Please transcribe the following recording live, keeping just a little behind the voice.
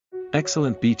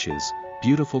Excellent beaches,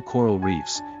 beautiful coral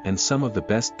reefs, and some of the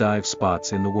best dive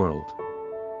spots in the world.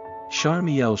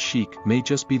 Sharm El Sheikh may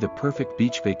just be the perfect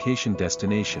beach vacation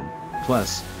destination,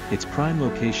 plus, its prime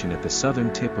location at the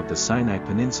southern tip of the Sinai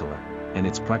Peninsula, and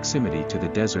its proximity to the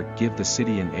desert give the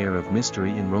city an air of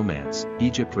mystery and romance.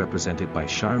 Egypt, represented by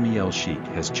Sharm El Sheikh,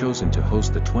 has chosen to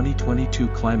host the 2022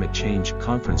 Climate Change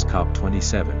Conference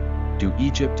COP27. Do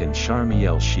Egypt and Sharm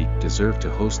El Sheikh deserve to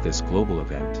host this global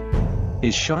event?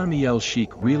 Is Sharm El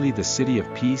Sheikh really the city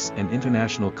of peace and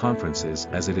international conferences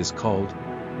as it is called?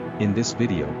 In this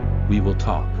video, we will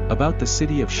talk about the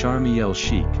city of Sharm El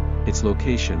Sheikh, its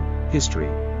location, history,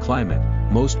 climate,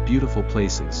 most beautiful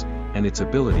places, and its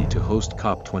ability to host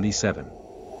COP27.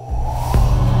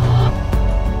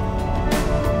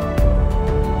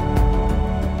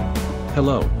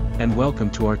 Hello, and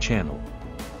welcome to our channel.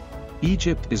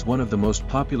 Egypt is one of the most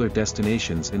popular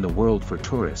destinations in the world for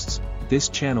tourists. This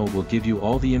channel will give you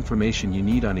all the information you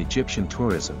need on Egyptian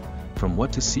tourism, from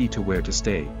what to see to where to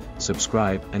stay.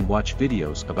 Subscribe and watch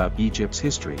videos about Egypt's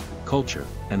history, culture,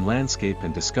 and landscape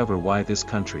and discover why this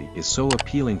country is so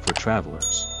appealing for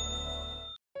travelers.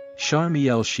 Sharm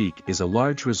El Sheikh is a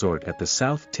large resort at the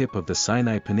south tip of the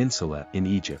Sinai Peninsula in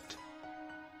Egypt.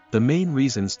 The main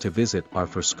reasons to visit are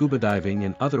for scuba diving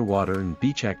and other water and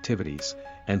beach activities,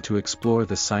 and to explore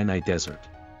the Sinai Desert.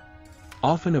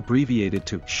 Often abbreviated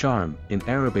to Sharm, in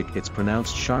Arabic it's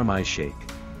pronounced Sharm El Sheikh.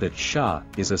 The Sha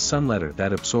is a sun letter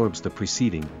that absorbs the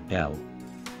preceding El.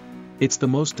 It's the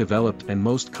most developed and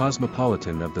most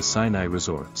cosmopolitan of the Sinai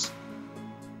resorts.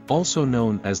 Also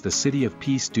known as the City of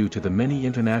Peace due to the many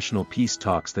international peace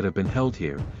talks that have been held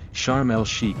here, Sharm El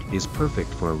Sheikh is perfect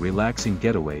for a relaxing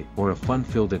getaway or a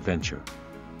fun-filled adventure.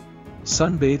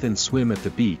 Sunbathe and swim at the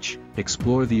beach,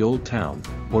 explore the old town,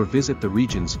 or visit the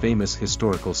region's famous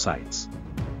historical sites.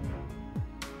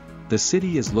 The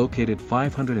city is located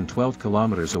 512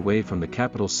 kilometers away from the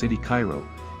capital city Cairo,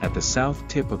 at the south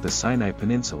tip of the Sinai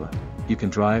Peninsula. You can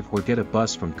drive or get a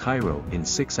bus from Cairo in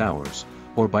 6 hours,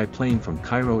 or by plane from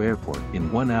Cairo Airport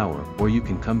in 1 hour, or you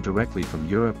can come directly from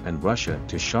Europe and Russia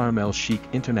to Sharm El Sheikh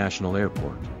International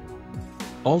Airport.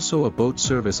 Also, a boat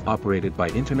service operated by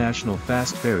International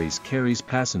Fast Ferries carries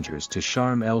passengers to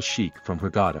Sharm El Sheikh from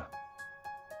Hurghada.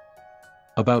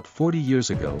 About 40 years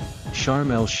ago,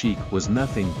 Sharm El Sheikh was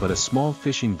nothing but a small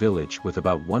fishing village with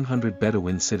about 100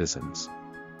 Bedouin citizens.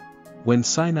 When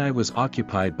Sinai was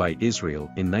occupied by Israel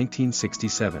in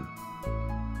 1967,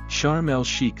 Sharm El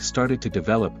Sheikh started to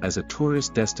develop as a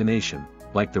tourist destination,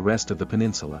 like the rest of the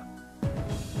peninsula.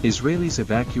 Israelis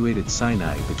evacuated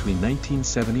Sinai between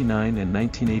 1979 and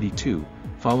 1982,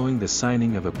 following the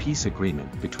signing of a peace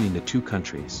agreement between the two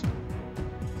countries.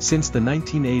 Since the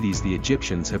 1980s, the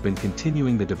Egyptians have been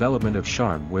continuing the development of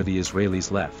Sharm where the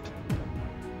Israelis left.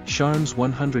 Sharm's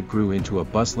 100 grew into a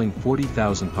bustling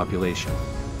 40,000 population.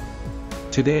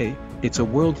 Today, it's a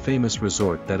world-famous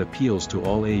resort that appeals to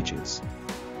all ages.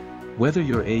 Whether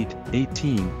you're 8,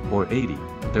 18, or 80,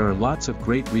 there are lots of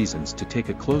great reasons to take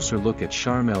a closer look at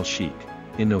Sharm El Sheikh.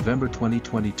 In November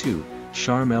 2022,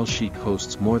 Sharm El Sheikh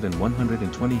hosts more than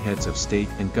 120 heads of state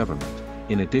and government,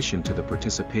 in addition to the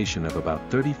participation of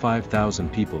about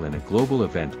 35,000 people in a global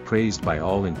event praised by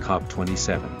all in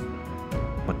COP27.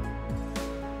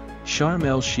 Sharm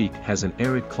El Sheikh has an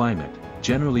arid climate,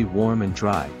 generally warm and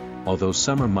dry, although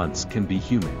summer months can be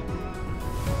humid.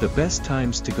 The best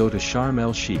times to go to Sharm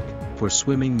El Sheikh, for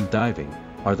swimming and diving,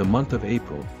 are the month of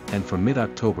April, and from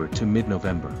mid-October to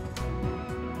mid-November.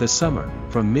 The summer,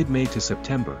 from mid-May to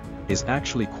September, is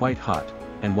actually quite hot,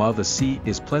 and while the sea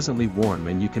is pleasantly warm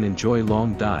and you can enjoy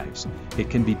long dives, it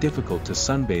can be difficult to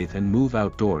sunbathe and move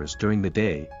outdoors during the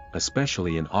day,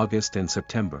 especially in August and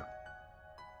September.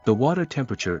 The water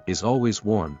temperature is always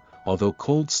warm, although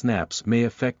cold snaps may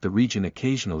affect the region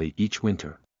occasionally each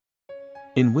winter.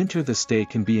 In winter the stay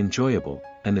can be enjoyable,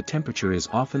 and the temperature is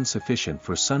often sufficient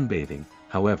for sunbathing.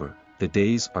 However, the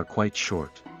days are quite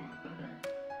short.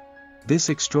 This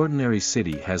extraordinary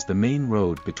city has the main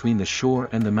road between the shore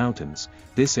and the mountains.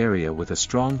 This area with a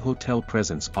strong hotel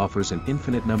presence offers an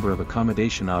infinite number of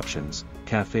accommodation options,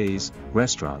 cafes,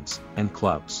 restaurants, and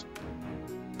clubs.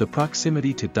 The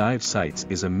proximity to dive sites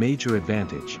is a major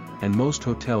advantage, and most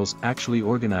hotels actually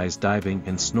organize diving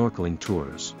and snorkeling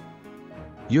tours.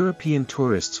 European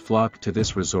tourists flock to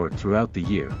this resort throughout the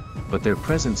year, but their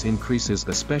presence increases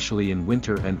especially in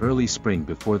winter and early spring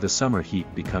before the summer heat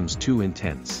becomes too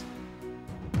intense.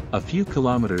 A few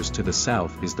kilometers to the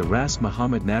south is the Ras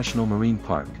Mohammed National Marine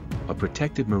Park, a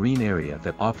protected marine area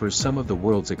that offers some of the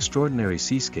world's extraordinary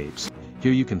seascapes.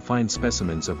 Here you can find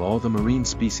specimens of all the marine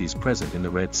species present in the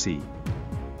Red Sea.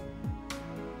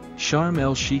 Sharm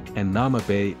El Sheikh and Nama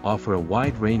Bay offer a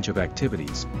wide range of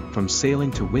activities, from sailing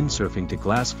to windsurfing to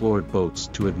glass-floored boats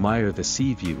to admire the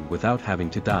sea view without having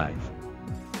to dive.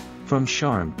 From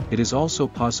Sharm, it is also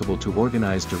possible to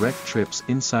organize direct trips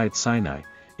inside Sinai,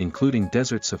 including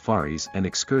desert safaris and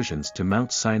excursions to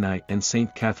Mount Sinai and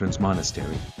St. Catherine's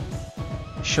Monastery.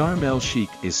 Sharm El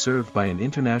Sheikh is served by an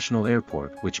international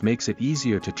airport which makes it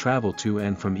easier to travel to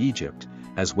and from Egypt,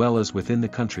 as well as within the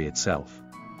country itself.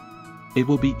 It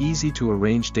will be easy to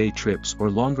arrange day trips or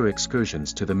longer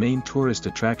excursions to the main tourist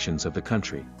attractions of the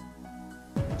country,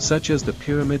 such as the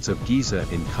pyramids of Giza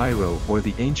in Cairo or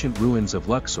the ancient ruins of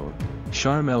Luxor.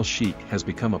 Sharm El Sheikh has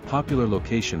become a popular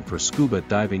location for scuba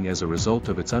diving as a result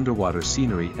of its underwater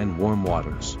scenery and warm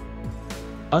waters.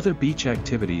 Other beach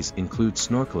activities include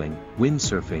snorkeling,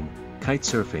 windsurfing,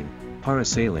 kitesurfing,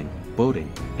 parasailing,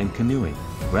 boating, and canoeing.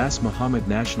 Ras Mohammed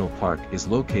National Park is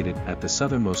located at the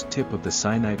southernmost tip of the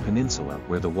Sinai Peninsula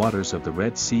where the waters of the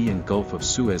Red Sea and Gulf of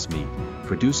Suez meet,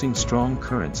 producing strong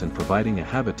currents and providing a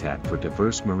habitat for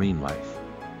diverse marine life.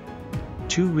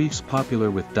 Two reefs popular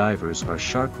with divers are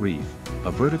Shark Reef,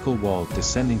 a vertical wall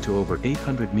descending to over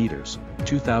 800 meters,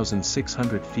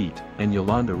 2,600 feet, and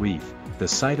Yolanda Reef, the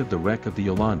site of the wreck of the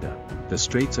Yolanda. The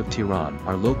Straits of Tiran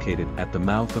are located at the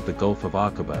mouth of the Gulf of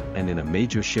Aqaba and in a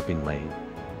major shipping lane.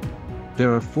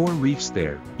 There are 4 reefs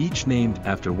there, each named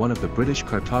after one of the British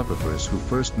cartographers who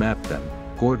first mapped them: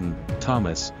 Gordon,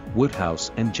 Thomas,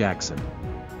 Woodhouse and Jackson.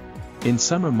 In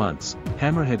summer months,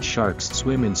 hammerhead sharks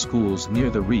swim in schools near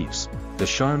the reefs. The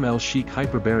Sharm El Sheikh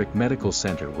Hyperbaric Medical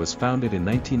Center was founded in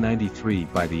 1993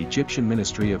 by the Egyptian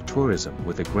Ministry of Tourism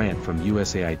with a grant from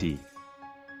USAID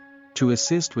to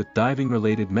assist with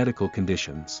diving-related medical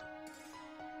conditions.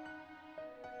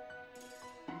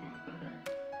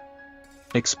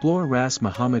 Explore Ras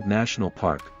Mohammed National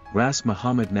Park. Ras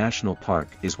Mohammed National Park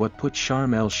is what put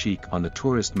Sharm El Sheikh on the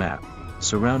tourist map.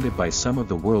 Surrounded by some of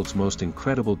the world's most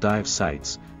incredible dive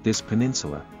sites, this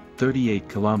peninsula, 38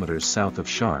 kilometers south of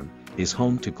Sharm, is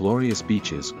home to glorious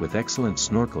beaches with excellent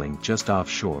snorkeling just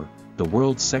offshore, the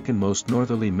world's second most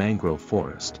northerly mangrove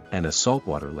forest, and a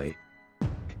saltwater lake.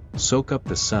 Soak up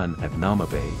the sun at Nama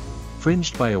Bay.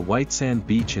 Fringed by a white sand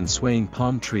beach and swaying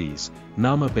palm trees,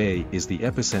 Nama Bay is the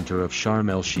epicenter of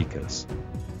Sharm El Sheikh's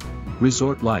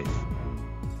resort life.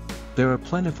 There are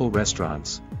plentiful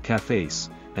restaurants, cafes,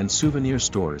 and souvenir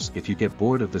stores if you get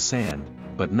bored of the sand,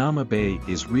 but Nama Bay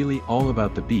is really all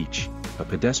about the beach. A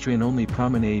pedestrian-only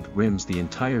promenade rims the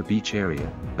entire beach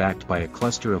area, backed by a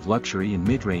cluster of luxury and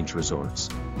mid-range resorts.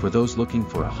 For those looking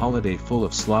for a holiday full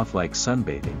of sloth-like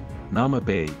sunbathing, Nama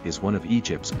Bay is one of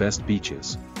Egypt's best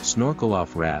beaches. Snorkel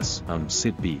off Ras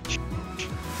Sid Beach.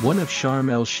 One of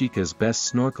Sharm El Sheikh's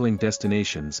best snorkeling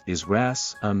destinations is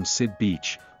Ras Sid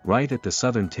Beach, right at the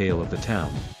southern tail of the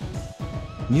town.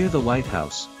 Near the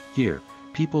lighthouse, here,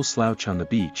 people slouch on the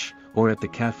beach, or at the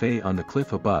cafe on the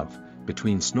cliff above,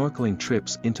 between snorkeling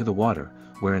trips into the water,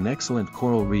 where an excellent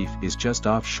coral reef is just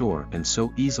offshore and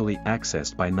so easily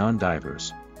accessed by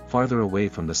non-divers. Farther away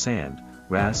from the sand,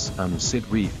 Ras Sid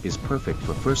Reef is perfect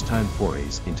for first-time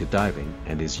forays into diving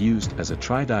and is used as a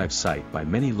tri-dive site by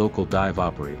many local dive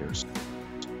operators.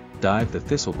 Dive the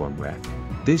Thistlegorm wreck.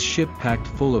 This ship packed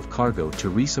full of cargo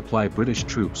to resupply British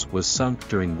troops was sunk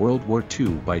during World War II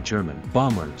by German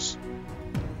bombers.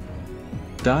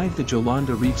 Dive the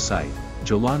Yolanda Reef site.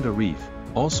 Yolanda Reef,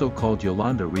 also called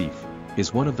Yolanda Reef,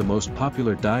 is one of the most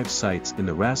popular dive sites in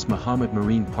the Ras Mohammed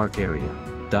Marine Park area.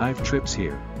 Dive trips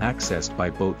here, accessed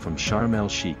by boat from Sharm El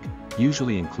Sheikh,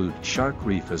 usually include Shark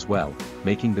Reef as well,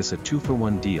 making this a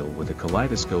 2-for-1 deal with a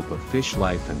kaleidoscope of fish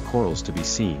life and corals to be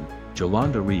seen.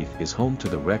 Yolanda Reef is home to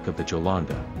the wreck of the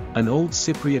Yolanda, an old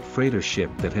Cypriot freighter ship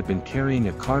that had been carrying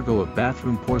a cargo of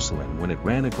bathroom porcelain when it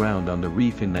ran aground on the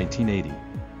reef in 1980.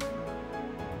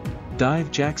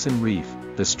 Dive Jackson Reef.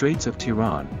 The Straits of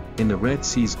Tiran, in the Red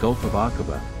Sea's Gulf of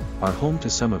Aqaba, are home to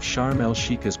some of Sharm El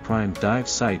Sheikh's prime dive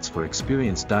sites for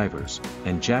experienced divers,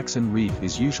 and Jackson Reef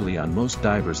is usually on most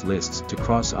divers' lists to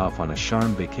cross off on a Sharm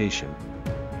vacation.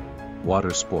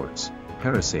 Water sports,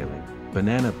 parasailing,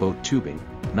 banana boat tubing.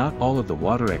 Not all of the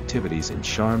water activities in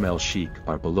Sharm El Sheikh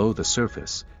are below the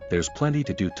surface, there's plenty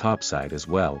to do topside as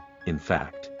well. In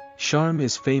fact, Sharm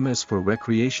is famous for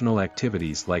recreational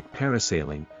activities like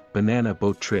parasailing, banana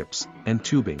boat trips, and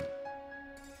tubing.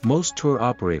 Most tour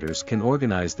operators can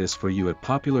organize this for you at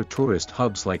popular tourist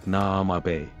hubs like Nama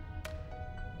Bay.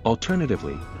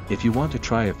 Alternatively, if you want to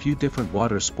try a few different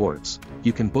water sports,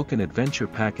 you can book an adventure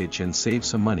package and save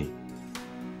some money.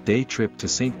 Day trip to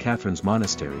St. Catherine's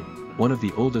Monastery, one of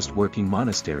the oldest working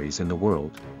monasteries in the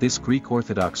world. This Greek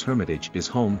Orthodox hermitage is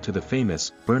home to the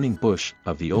famous burning bush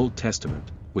of the Old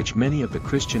Testament, which many of the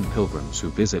Christian pilgrims who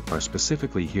visit are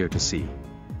specifically here to see.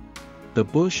 The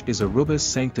bush is a rubus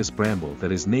sanctus bramble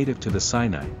that is native to the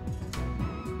Sinai.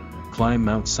 Climb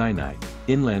Mount Sinai,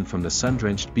 inland from the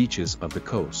sun-drenched beaches of the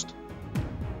coast.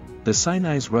 The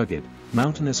Sinai's rugged,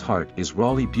 mountainous heart is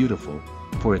rawly beautiful.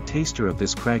 For a taster of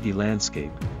this craggy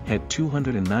landscape, head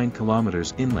 209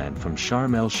 kilometers inland from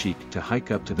Sharm El Sheikh to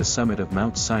hike up to the summit of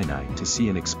Mount Sinai to see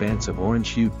an expanse of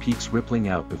orange-hued peaks rippling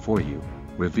out before you,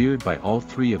 revered by all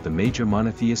three of the major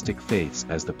monotheistic faiths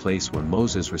as the place where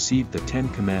Moses received the Ten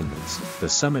Commandments. The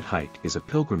summit hike is a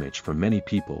pilgrimage for many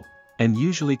people, and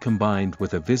usually combined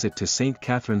with a visit to St.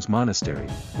 Catherine's Monastery,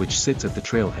 which sits at the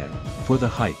trailhead. For the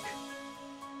hike,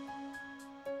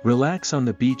 relax on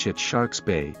the beach at Shark's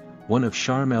Bay, one of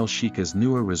Sharm El Sheikh's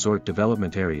newer resort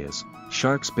development areas.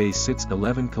 Shark's Bay sits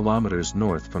 11 kilometers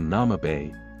north from Nama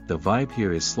Bay. The vibe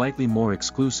here is slightly more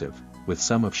exclusive, with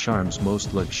some of Sharm's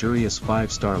most luxurious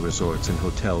 5-star resorts and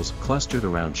hotels clustered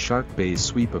around Shark Bay's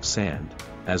sweep of sand.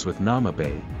 As with Nama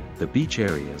Bay, the beach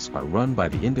areas are run by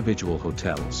the individual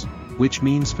hotels, which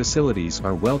means facilities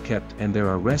are well kept and there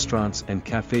are restaurants and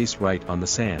cafes right on the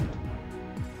sand.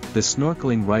 The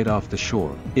snorkeling right off the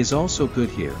shore is also good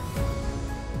here.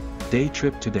 Day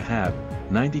trip to Dahab,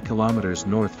 90 kilometers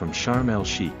north from Sharm El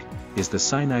Sheikh, is the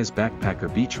Sinai's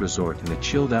backpacker beach resort and a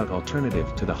chilled-out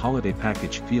alternative to the holiday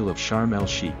package feel of Sharm El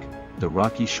Sheikh. The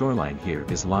rocky shoreline here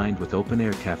is lined with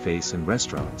open-air cafes and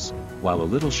restaurants, while a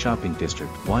little shopping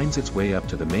district winds its way up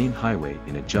to the main highway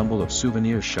in a jumble of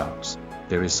souvenir shops.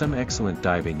 There is some excellent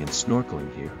diving and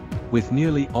snorkeling here, with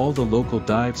nearly all the local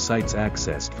dive sites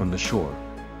accessed from the shore.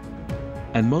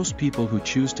 And most people who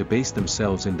choose to base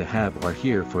themselves in Dahab are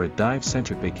here for a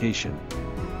dive-centric vacation.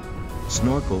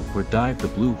 Snorkel or dive the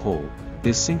Blue Hole.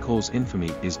 This sinkhole's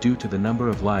infamy is due to the number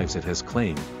of lives it has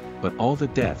claimed, but all the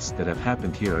deaths that have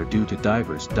happened here are due to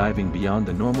divers diving beyond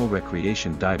the normal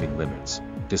recreation diving limits.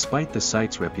 Despite the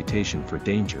site's reputation for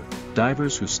danger,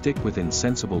 divers who stick within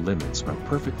sensible limits are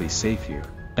perfectly safe here,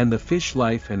 and the fish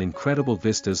life and incredible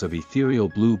vistas of ethereal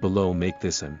blue below make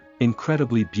this an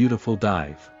incredibly beautiful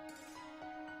dive.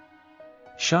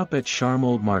 Shop at Sharm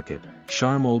Old Market.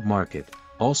 Sharm Old Market,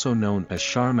 also known as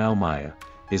Sharm Al Maya,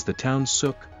 is the town's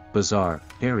souk, bazaar,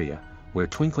 area, where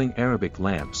twinkling Arabic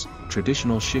lamps,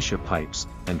 traditional shisha pipes,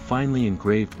 and finely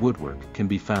engraved woodwork can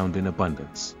be found in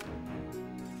abundance.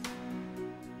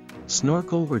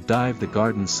 Snorkel or dive the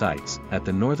garden sites. At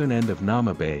the northern end of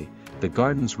Nama Bay, the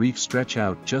garden's reefs stretch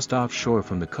out just offshore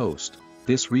from the coast.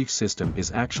 This reef system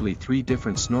is actually 3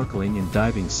 different snorkeling and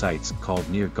diving sites called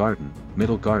Near Garden,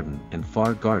 Middle Garden, and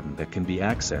Far Garden that can be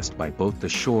accessed by both the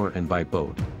shore and by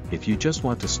boat. If you just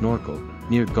want to snorkel,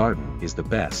 Near Garden is the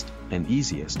best and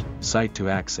easiest site to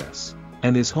access,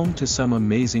 and is home to some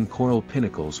amazing coral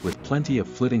pinnacles with plenty of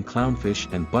flitting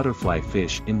clownfish and butterfly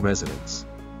fish in residence.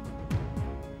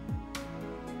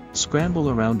 Scramble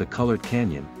around the Colored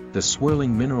Canyon. The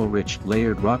swirling mineral-rich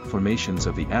layered rock formations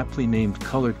of the aptly named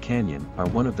Colored Canyon are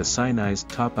one of the Sinai's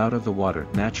top out-of-the-water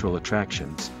natural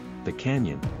attractions. The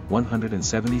canyon,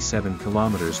 177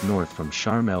 kilometers north from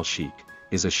Sharm El Sheikh,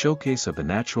 is a showcase of the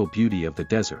natural beauty of the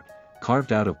desert,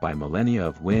 carved out of by millennia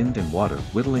of wind and water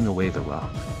whittling away the rock.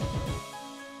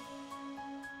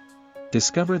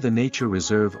 Discover the nature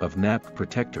reserve of Nap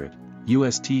Protectorate,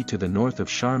 UST to the north of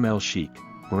Sharm El Sheikh,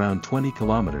 around 20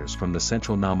 kilometers from the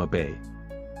central Nama Bay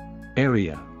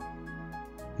area.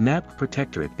 Nap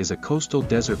Protectorate is a coastal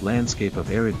desert landscape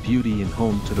of arid beauty and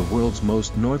home to the world's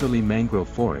most northerly mangrove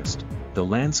forest. The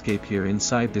landscape here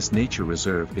inside this nature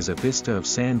reserve is a vista of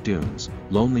sand dunes,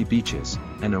 lonely beaches,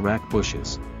 and Iraq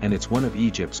bushes, and it's one of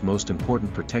Egypt's most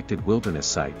important protected wilderness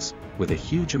sites, with a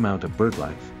huge amount of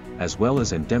birdlife, as well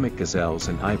as endemic gazelles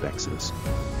and ibexes.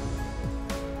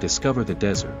 Discover the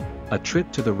desert. A trip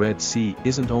to the Red Sea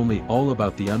isn't only all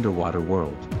about the underwater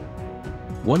world.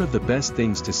 One of the best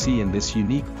things to see in this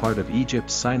unique part of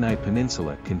Egypt's Sinai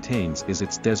Peninsula contains is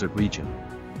its desert region.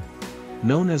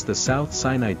 Known as the South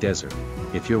Sinai Desert,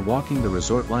 if you're walking the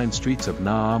resort-lined streets of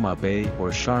Naama Bay or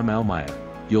Sharm El Maya,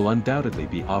 you'll undoubtedly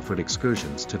be offered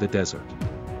excursions to the desert.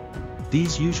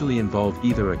 These usually involve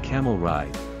either a camel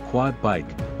ride, quad bike,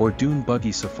 or dune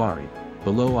buggy safari.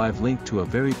 Below I've linked to a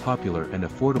very popular and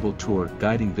affordable tour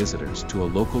guiding visitors to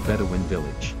a local Bedouin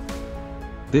village.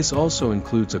 This also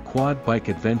includes a quad bike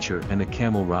adventure and a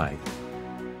camel ride.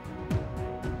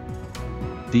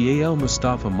 The Al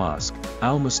Mustafa Mosque.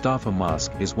 Al Mustafa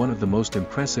Mosque is one of the most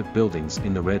impressive buildings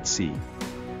in the Red Sea.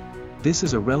 This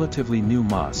is a relatively new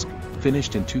mosque,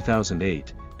 finished in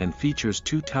 2008, and features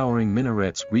 2 towering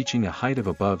minarets reaching a height of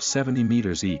above 70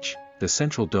 meters each. The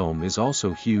central dome is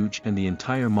also huge and the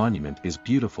entire monument is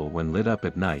beautiful when lit up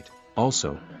at night.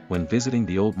 Also, when visiting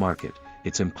the old market,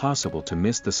 it's impossible to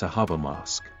miss the Sahaba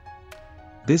Mosque.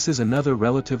 This is another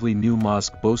relatively new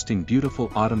mosque boasting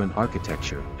beautiful Ottoman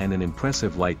architecture and an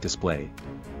impressive light display.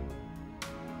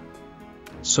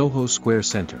 Soho Square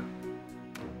Center.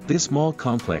 This mall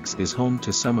complex is home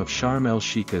to some of Sharm El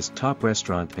Sheikh's top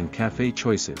restaurant and cafe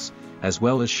choices, as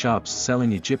well as shops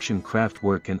selling Egyptian craft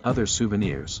work and other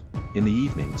souvenirs. In the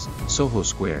evenings, Soho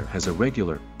Square has a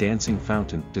regular dancing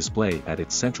fountain display at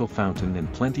its central fountain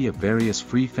and plenty of various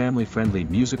free family-friendly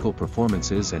musical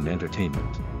performances and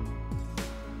entertainment.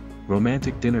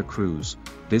 Romantic dinner cruise,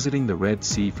 visiting the Red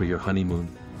Sea for your honeymoon?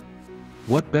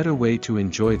 What better way to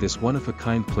enjoy this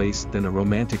one-of-a-kind place than a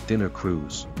romantic dinner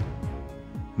cruise?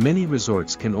 Many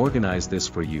resorts can organize this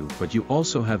for you, but you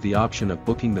also have the option of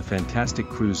booking the fantastic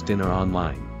cruise dinner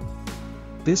online.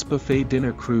 This buffet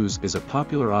dinner cruise is a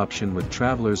popular option with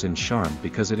travelers in Sharm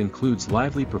because it includes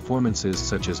lively performances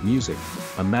such as music,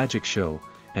 a magic show,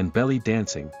 and belly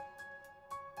dancing.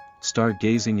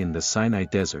 Stargazing in the Sinai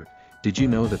Desert. Did you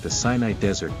know that the Sinai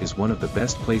Desert is one of the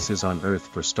best places on Earth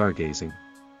for stargazing?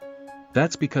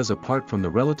 That's because apart from the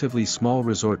relatively small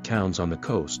resort towns on the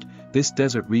coast, this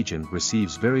desert region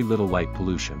receives very little light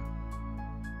pollution.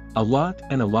 A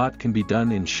lot can be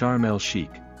done in Sharm El Sheikh,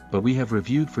 but we have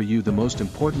reviewed for you the most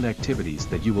important activities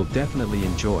that you will definitely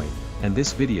enjoy, and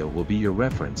this video will be your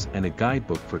reference and a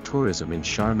guidebook for tourism in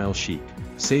Sharm El Sheikh.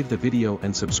 Save the video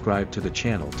and subscribe to the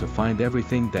channel to find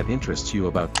everything that interests you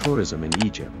about tourism in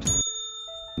Egypt.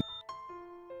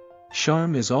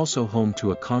 Sharm is also home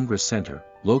to a Congress Center,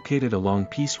 located along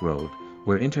Peace Road,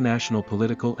 where international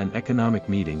political and economic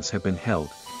meetings have been held,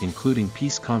 including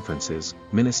peace conferences,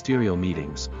 ministerial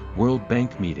meetings, World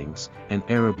Bank meetings, and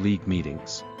Arab League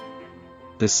meetings.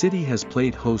 The city has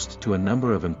played host to a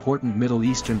number of important Middle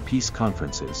Eastern peace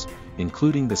conferences,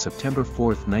 including the September 4,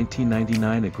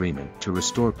 1999 agreement to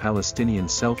restore Palestinian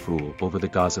self-rule over the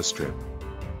Gaza Strip.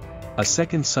 A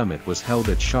second summit was held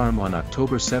at Sharm on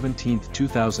October 17,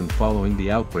 2000 following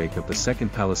the outbreak of the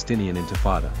Second Palestinian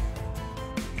Intifada.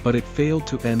 But it failed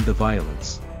to end the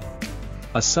violence.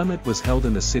 A summit was held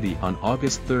in the city on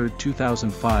August 3,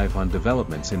 2005 on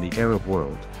developments in the Arab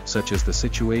world, such as the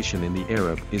situation in the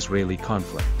Arab-Israeli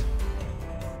conflict.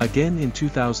 Again in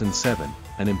 2007,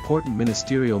 an important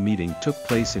ministerial meeting took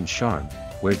place in Sharm,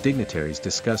 where dignitaries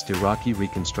discussed Iraqi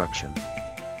reconstruction.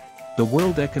 The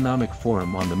World Economic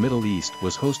Forum on the Middle East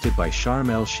was hosted by Sharm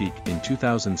El Sheikh in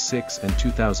 2006 and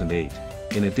 2008,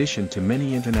 in addition to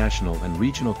many international and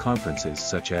regional conferences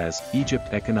such as Egypt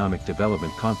Economic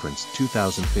Development Conference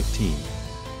 2015,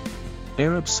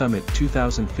 Arab Summit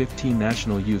 2015,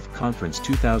 National Youth Conference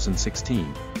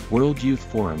 2016, World Youth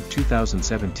Forum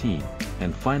 2017,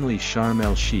 and finally Sharm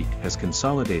El Sheikh has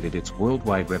consolidated its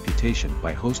worldwide reputation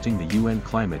by hosting the UN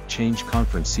Climate Change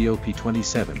Conference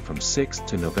COP27 from 6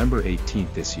 to November 18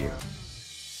 this year.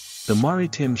 The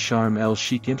Maritime Sharm El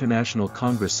Sheikh International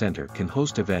Congress Center can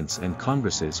host events and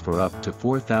congresses for up to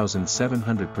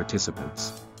 4,700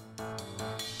 participants.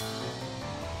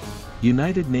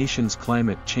 United Nations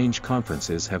climate change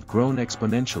conferences have grown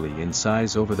exponentially in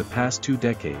size over the past 2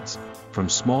 decades, from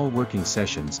small working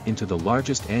sessions into the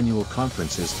largest annual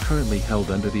conferences currently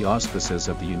held under the auspices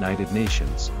of the United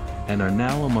Nations, and are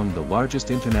now among the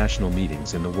largest international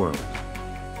meetings in the world.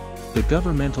 The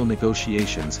governmental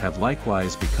negotiations have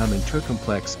likewise become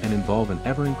intercomplex and involve an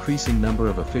ever-increasing number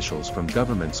of officials from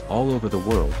governments all over the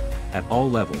world, at all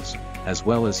levels, as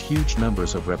well as huge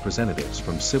numbers of representatives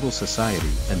from civil society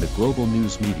and the global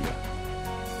news media.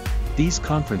 These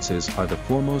conferences are the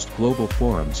foremost global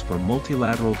forums for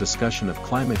multilateral discussion of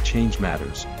climate change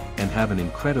matters, and have an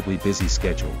incredibly busy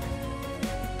schedule.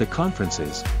 The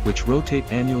conferences, which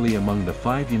rotate annually among the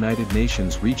 5 United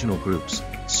Nations regional groups,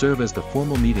 serve as the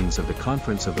formal meetings of the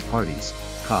Conference of the Parties,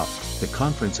 COP, the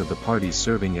Conference of the Parties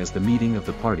serving as the meeting of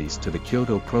the parties to the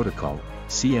Kyoto Protocol,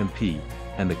 CMP,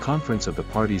 and the Conference of the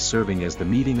Parties serving as the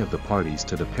meeting of the parties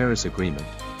to the Paris Agreement,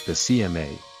 the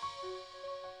CMA.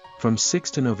 From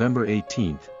 6 to November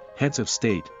 18, heads of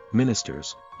state,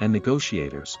 ministers, and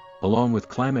negotiators, along with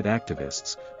climate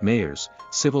activists, mayors,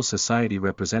 civil society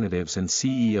representatives and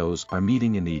CEOs are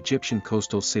meeting in the Egyptian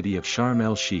coastal city of Sharm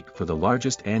El Sheikh for the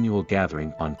largest annual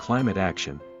gathering on climate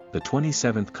action, the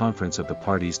 27th Conference of the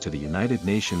Parties to the United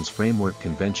Nations Framework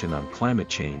Convention on Climate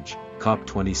Change,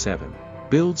 COP27.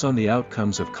 Builds on the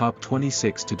outcomes of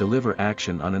COP26 to deliver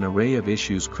action on an array of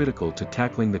issues critical to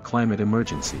tackling the climate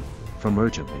emergency, from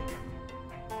urgently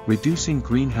reducing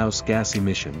greenhouse gas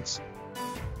emissions,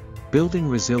 building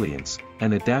resilience,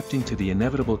 and adapting to the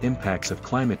inevitable impacts of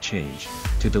climate change,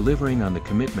 to delivering on the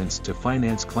commitments to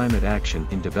finance climate action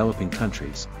in developing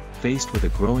countries, faced with a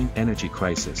growing energy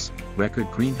crisis, record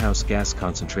greenhouse gas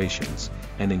concentrations,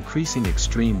 and increasing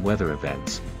extreme weather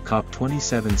events,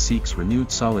 COP27 seeks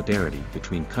renewed solidarity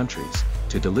between countries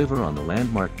to deliver on the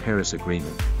landmark Paris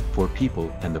Agreement for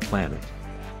people and the planet.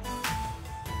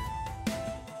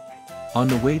 On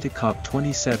the way to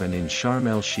COP27 in Sharm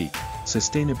El Sheikh,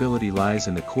 sustainability lies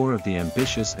in the core of the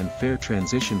ambitious and fair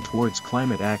transition towards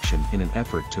climate action in an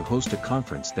effort to host a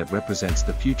conference that represents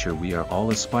the future we are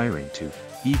all aspiring to.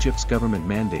 Egypt's government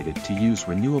mandated to use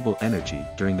renewable energy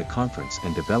during the conference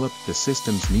and developed the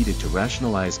systems needed to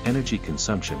rationalize energy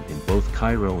consumption in both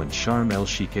Cairo and Sharm El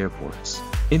Sheikh airports,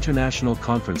 International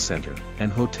Conference Center, and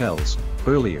hotels.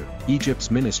 Earlier, Egypt's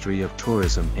Ministry of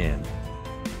Tourism and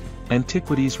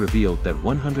Antiquities revealed that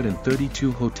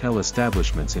 132 hotel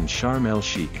establishments in Sharm El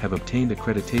Sheikh have obtained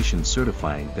accreditation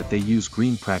certifying that they use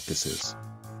green practices.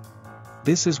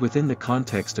 This is within the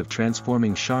context of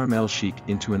transforming Sharm El Sheikh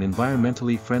into an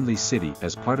environmentally friendly city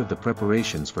as part of the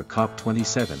preparations for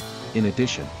COP27. In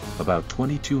addition, about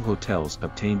 22 hotels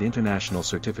obtained international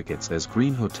certificates as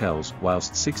green hotels,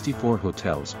 whilst 64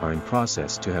 hotels are in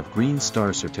process to have Green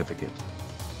Star certificate.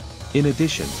 In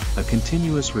addition, a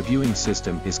continuous reviewing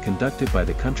system is conducted by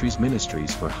the country's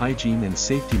ministries for hygiene and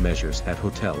safety measures at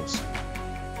hotels.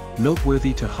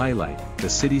 Noteworthy to highlight, the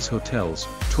city's hotels,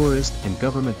 tourist and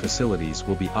government facilities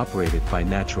will be operated by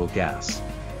natural gas.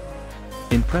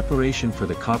 In preparation for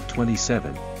the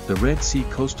COP27, the Red Sea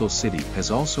coastal city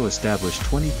has also established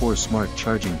 24 smart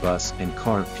charging bus and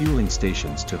car fueling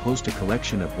stations to host a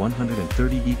collection of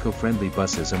 130 eco-friendly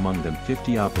buses, among them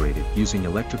 50 operated using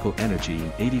electrical energy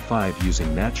and 85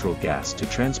 using natural gas to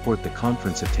transport the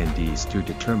conference attendees through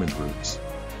determined routes.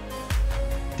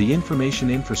 The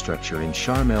information infrastructure in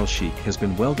Sharm El Sheikh has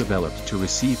been well developed to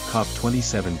receive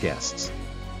COP27 guests.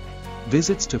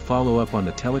 Visits to follow up on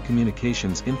the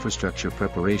telecommunications infrastructure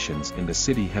preparations in the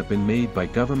city have been made by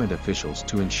government officials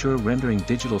to ensure rendering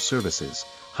digital services,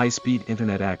 high-speed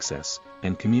internet access,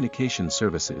 and communication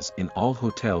services in all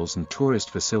hotels and tourist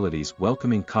facilities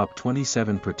welcoming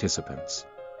COP27 participants.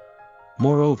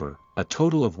 Moreover, a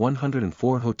total of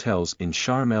 104 hotels in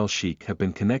Sharm El Sheikh have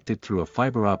been connected through a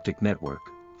fiber optic network.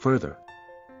 Further,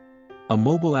 a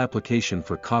mobile application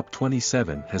for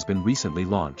COP27 has been recently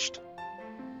launched.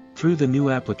 Through the new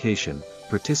application,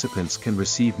 participants can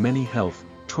receive many health,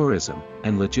 tourism,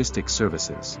 and logistics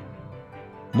services.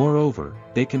 Moreover,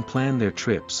 they can plan their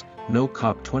trips, know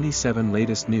COP27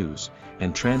 latest news,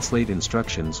 and translate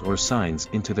instructions or signs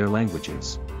into their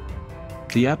languages.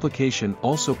 The application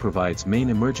also provides main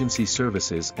emergency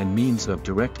services and means of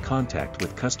direct contact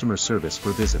with customer service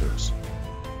for visitors.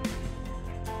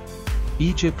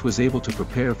 Egypt was able to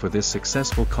prepare for this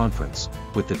successful conference,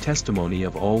 with the testimony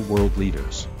of all world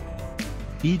leaders.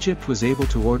 Egypt was able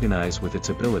to organize with its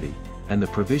ability, and the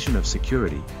provision of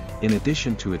security, in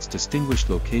addition to its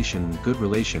distinguished location and good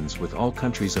relations with all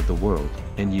countries of the world.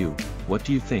 And you, what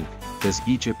do you think? Does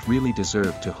Egypt really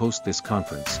deserve to host this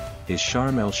conference? Is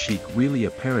Sharm El Sheikh really a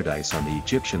paradise on the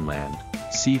Egyptian land?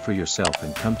 See for yourself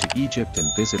and come to Egypt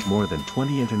and visit more than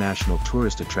 20 international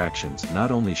tourist attractions,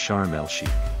 not only Sharm El Sheikh.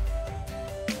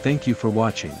 Thank you for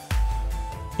watching.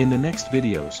 In the next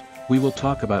videos, we will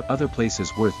talk about other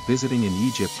places worth visiting in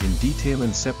Egypt in detail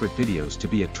in separate videos to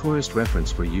be a tourist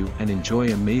reference for you and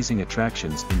enjoy amazing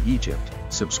attractions in Egypt.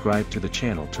 Subscribe to the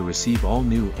channel to receive all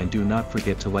new, and do not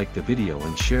forget to like the video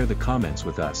and share the comments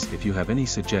with us if you have any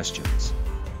suggestions.